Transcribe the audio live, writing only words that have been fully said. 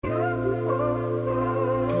Good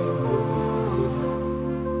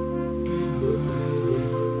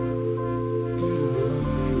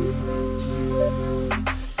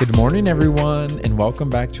morning, everyone, and welcome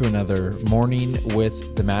back to another Morning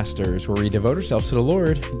with the Masters, where we devote ourselves to the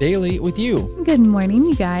Lord daily with you. Good morning,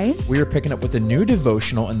 you guys. We are picking up with a new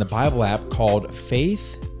devotional in the Bible app called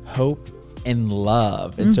Faith, Hope, and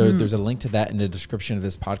Love. And so there's a link to that in the description of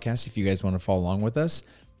this podcast if you guys want to follow along with us.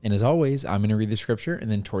 And as always, I'm going to read the scripture, and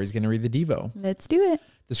then Tori's going to read the Devo. Let's do it.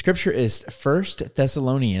 The scripture is 1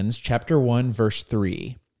 Thessalonians chapter 1, verse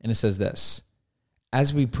 3, and it says this: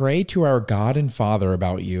 As we pray to our God and Father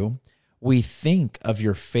about you, we think of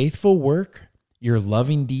your faithful work, your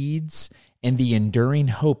loving deeds, and the enduring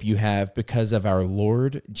hope you have because of our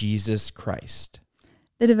Lord Jesus Christ.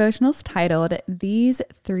 The devotional's titled, These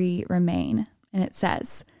Three Remain, and it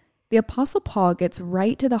says, the Apostle Paul gets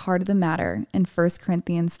right to the heart of the matter in 1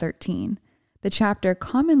 Corinthians 13, the chapter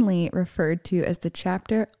commonly referred to as the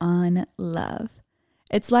chapter on love.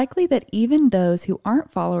 It's likely that even those who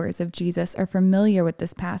aren't followers of Jesus are familiar with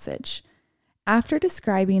this passage. After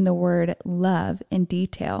describing the word love in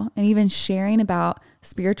detail and even sharing about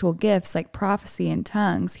spiritual gifts like prophecy and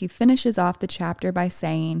tongues, he finishes off the chapter by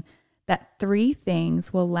saying that three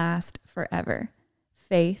things will last forever: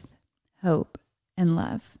 faith, hope, and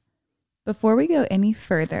love. Before we go any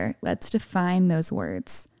further, let's define those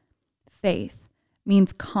words. Faith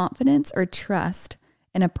means confidence or trust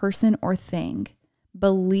in a person or thing.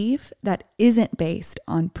 Belief that isn't based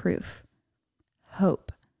on proof.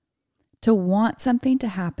 Hope, to want something to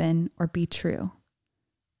happen or be true.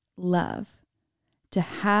 Love, to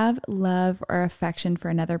have love or affection for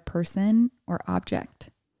another person or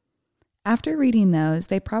object. After reading those,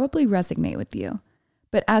 they probably resonate with you.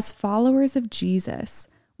 But as followers of Jesus,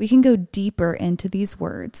 we can go deeper into these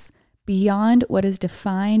words beyond what is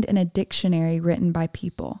defined in a dictionary written by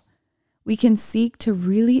people. We can seek to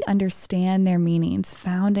really understand their meanings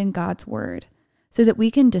found in God's word so that we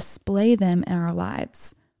can display them in our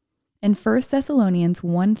lives. In 1 Thessalonians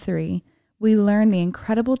 1:3, we learn the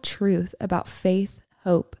incredible truth about faith,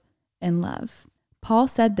 hope, and love. Paul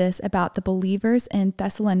said this about the believers in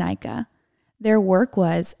Thessalonica. Their work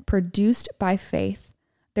was produced by faith,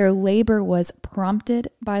 their labor was prompted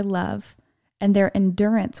by love, and their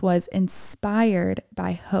endurance was inspired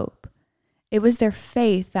by hope. It was their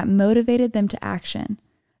faith that motivated them to action,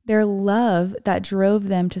 their love that drove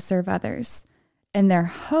them to serve others, and their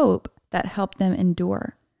hope that helped them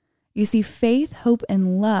endure. You see, faith, hope,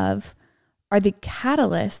 and love are the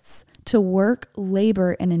catalysts to work,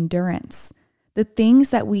 labor, and endurance. The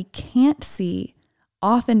things that we can't see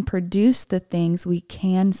often produce the things we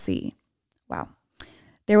can see. Wow.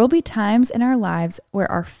 There will be times in our lives where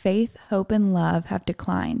our faith, hope, and love have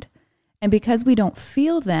declined. And because we don't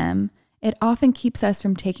feel them, it often keeps us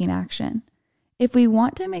from taking action. If we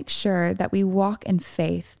want to make sure that we walk in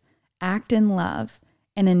faith, act in love,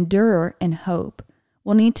 and endure in hope,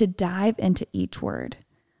 we'll need to dive into each word.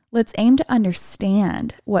 Let's aim to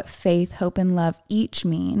understand what faith, hope, and love each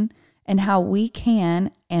mean and how we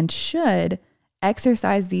can and should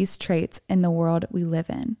exercise these traits in the world we live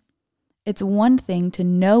in. It's one thing to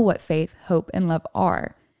know what faith, hope, and love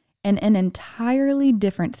are, and an entirely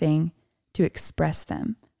different thing to express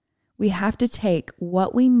them. We have to take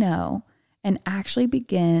what we know and actually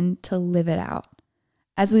begin to live it out.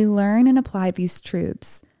 As we learn and apply these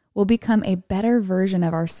truths, we'll become a better version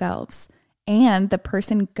of ourselves and the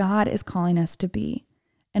person God is calling us to be.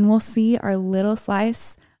 And we'll see our little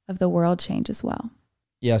slice of the world change as well.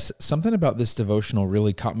 Yes, something about this devotional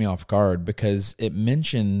really caught me off guard because it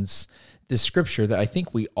mentions this scripture that I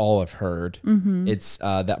think we all have heard. It's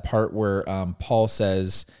that part where Paul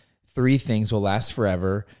says, three things will last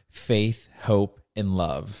forever: faith, hope, and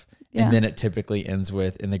love. Yeah. And then it typically ends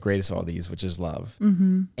with, and the greatest of all these, which is love.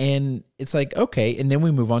 And it's like, okay. And then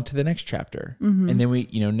we move on to the next chapter. And then we,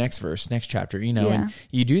 next verse, next chapter, and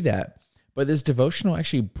you do that. But this devotional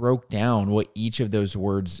actually broke down what each of those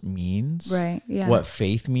words means. Right. Yeah. What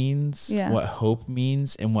faith means, what hope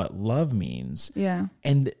means, and what love means. Yeah.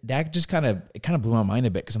 And that just kind of blew my mind a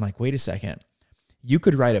bit because I'm like, wait a second. You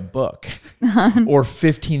could write a book or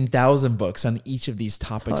 15,000 books on each of these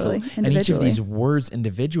topics and each of these words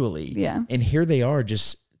individually. Yeah. And here they are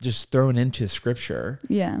just thrown into scripture.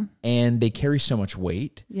 Yeah. And they carry so much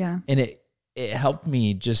weight. Yeah. And it helped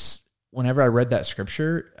me just, whenever I read that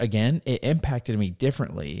scripture again, it impacted me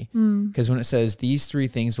differently. Because when it says these three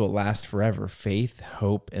things will last forever, faith,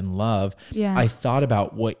 hope, and love, I thought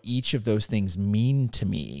about what each of those things mean to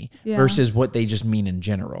me versus what they just mean in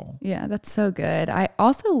general. Yeah, that's so good. I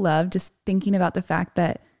also love just thinking about the fact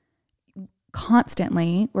that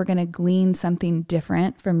constantly we're going to glean something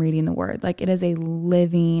different from reading the word. Like it is a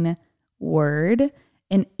living word.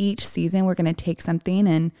 In each season, we're going to take something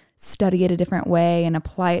and study it a different way and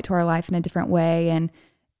apply it to our life in a different way. And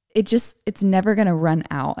it's never going to run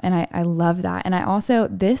out. And I love that. And I also,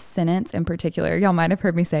 this sentence in particular, y'all might have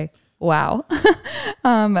heard me say, wow.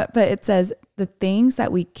 But it says, the things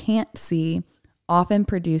that we can't see often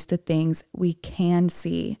produce the things we can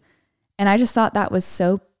see. And I just thought that was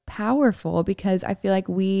so powerful, because I feel like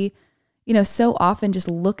we, so often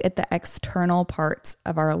just look at the external parts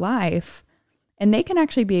of our life, and they can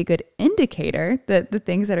actually be a good indicator that the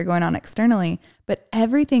things that are going on externally, but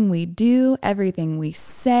everything we do, everything we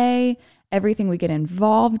say, everything we get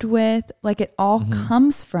involved with, like it all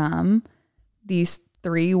comes from these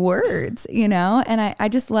 3 words, and I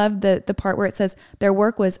just love the part where it says their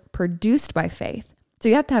work was produced by faith. So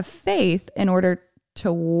you have to have faith in order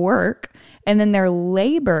to work. And then their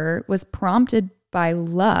labor was prompted by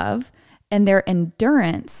love, and their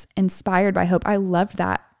endurance inspired by hope. I loved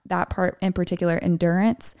that part in particular,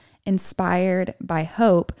 endurance inspired by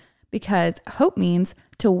hope, because hope means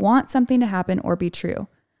to want something to happen or be true,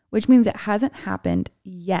 which means it hasn't happened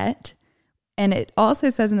yet. And it also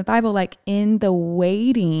says in the Bible, like in the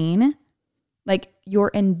waiting, like your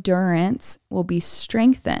endurance will be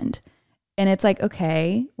strengthened. And it's like,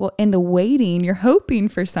 okay, well, in the waiting, you're hoping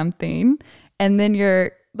for something, and then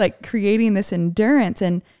you're like creating this endurance.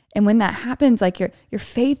 And when that happens, like your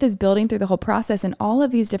faith is building through the whole process, and all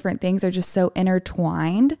of these different things are just so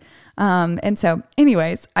intertwined. And so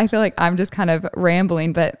anyways, I feel like I'm just kind of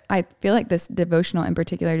rambling, but I feel like this devotional in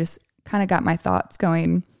particular just kind of got my thoughts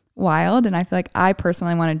going wild. And I feel like I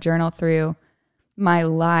personally want to journal through my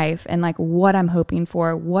life and like what I'm hoping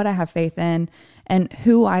for, what I have faith in, and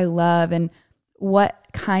who I love, and what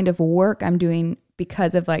kind of work I'm doing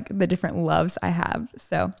because of like the different loves I have.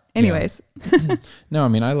 So anyways. Yeah. No, I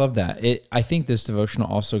mean, I love that. I think this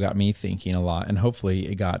devotional also got me thinking a lot, and hopefully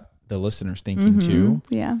it got the listeners thinking too.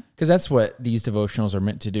 Yeah. Because that's what these devotionals are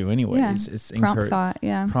meant to do anyways. Yeah. It's prompt thought.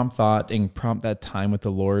 Yeah. Prompt thought and prompt that time with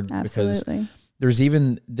the Lord. Absolutely. Because there's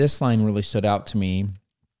even, this line really stood out to me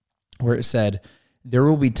where it said, there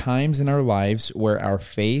will be times in our lives where our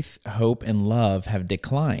faith, hope, and love have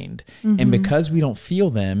declined. And because we don't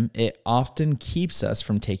feel them, it often keeps us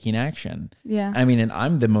from taking action. Yeah. I mean, and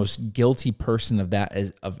I'm the most guilty person of that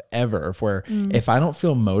of ever, where if I don't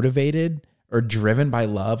feel motivated or driven by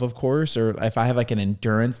love, of course, or if I have like an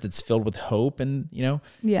endurance that's filled with hope and,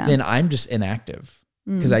 then I'm just inactive,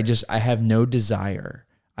 because I have no desire.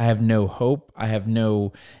 I have no hope. I have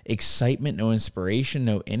no excitement, no inspiration,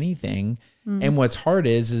 no anything. And what's hard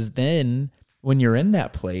is then when you're in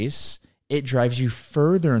that place, it drives you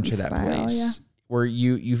further into that place where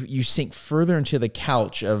you sink further into the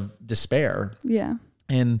couch of despair. Yeah.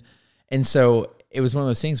 And so it was one of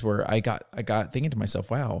those things where I got thinking to myself,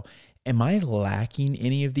 wow, am I lacking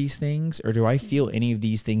any of these things, or do I feel any of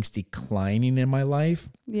these things declining in my life?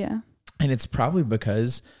 Yeah. And it's probably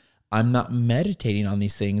because I'm not meditating on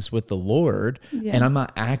these things with the Lord, and I'm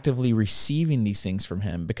not actively receiving these things from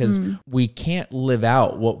Him, because we can't live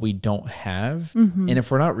out what we don't have. And if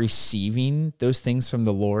we're not receiving those things from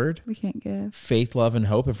the Lord, we can't give faith, love, and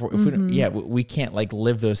hope. If we can't like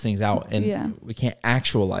live those things out, and we can't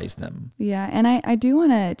actualize them. Yeah. And I do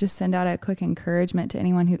want to just send out a quick encouragement to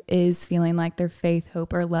anyone who is feeling like their faith,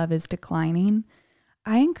 hope, or love is declining.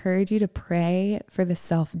 I encourage you to pray for the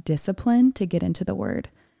self-discipline to get into the Word.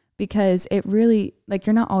 Because it really, like,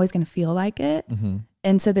 you're not always going to feel like it.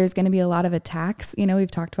 And so there's going to be a lot of attacks.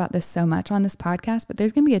 We've talked about this so much on this podcast, but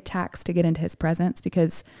there's going to be attacks to get into His presence,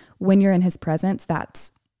 because when you're in His presence,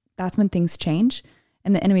 that's when things change,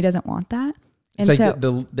 and the enemy doesn't want that. And it's like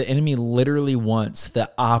the enemy literally wants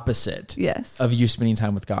the opposite of you spending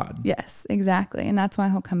time with God. Yes, exactly. And that's why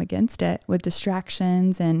he'll come against it with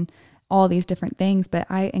distractions and all these different things. But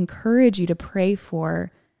I encourage you to pray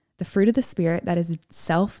for the fruit of the Spirit, that is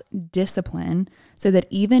self-discipline, so that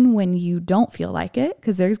even when you don't feel like it,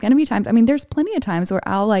 because there's going to be times, there's plenty of times where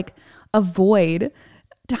I'll like avoid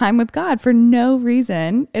time with God for no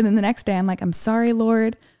reason. And then the next day I'm like, I'm sorry,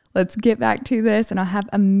 Lord, let's get back to this. And I'll have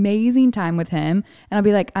amazing time with Him. And I'll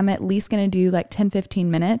be like, I'm at least going to do like 10,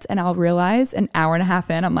 15 minutes. And I'll realize an hour and a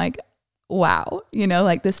half in, I'm like, wow,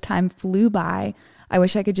 like this time flew by. I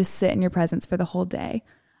wish I could just sit in your presence for the whole day.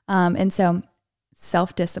 And so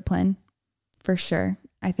self-discipline, for sure.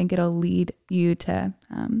 I think it'll lead you to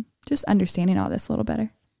just understanding all this a little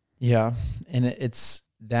better. Yeah. And it's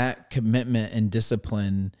that commitment and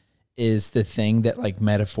discipline is the thing that like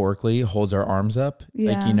metaphorically holds our arms up.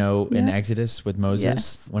 Like, in Exodus with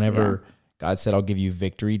Moses, whenever God said, I'll give you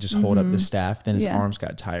victory. Just hold up the staff. Then his Yeah. arms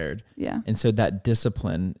got tired. Yeah. And so that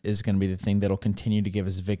discipline is going to be the thing that'll continue to give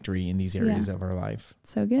us victory in these areas of our life.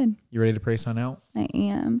 So good. You ready to pray us on out? I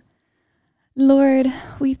am. Lord,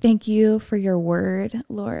 we thank you for your word,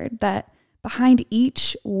 Lord, that behind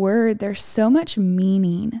each word, there's so much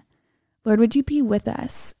meaning. Lord, would you be with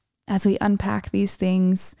us as we unpack these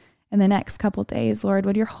things in the next couple days? Lord,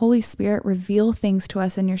 would your Holy Spirit reveal things to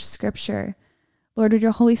us in your scripture? Lord, would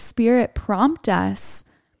your Holy Spirit prompt us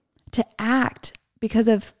to act because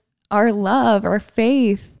of our love, our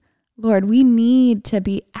faith? Lord, we need to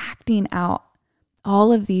be acting out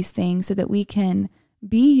all of these things so that we can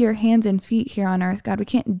be your hands and feet here on earth. God, we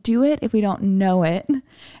can't do it if we don't know it.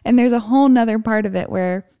 And there's a whole nother part of it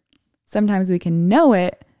where sometimes we can know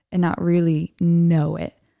it and not really know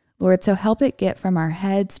it. Lord, so help it get from our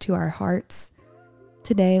heads to our hearts.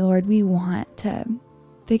 Today, Lord, we want to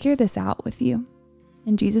figure this out with you.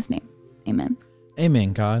 In Jesus' name, amen.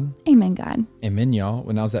 Amen, God. Amen, God. Amen, y'all.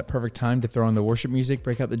 Well, now's that perfect time to throw on the worship music,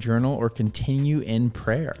 break out the journal, or continue in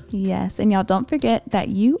prayer. Yes, and y'all don't forget that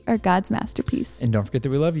you are God's masterpiece. And don't forget that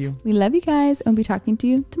we love you. We love you guys, and we'll be talking to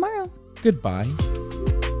you tomorrow. Goodbye.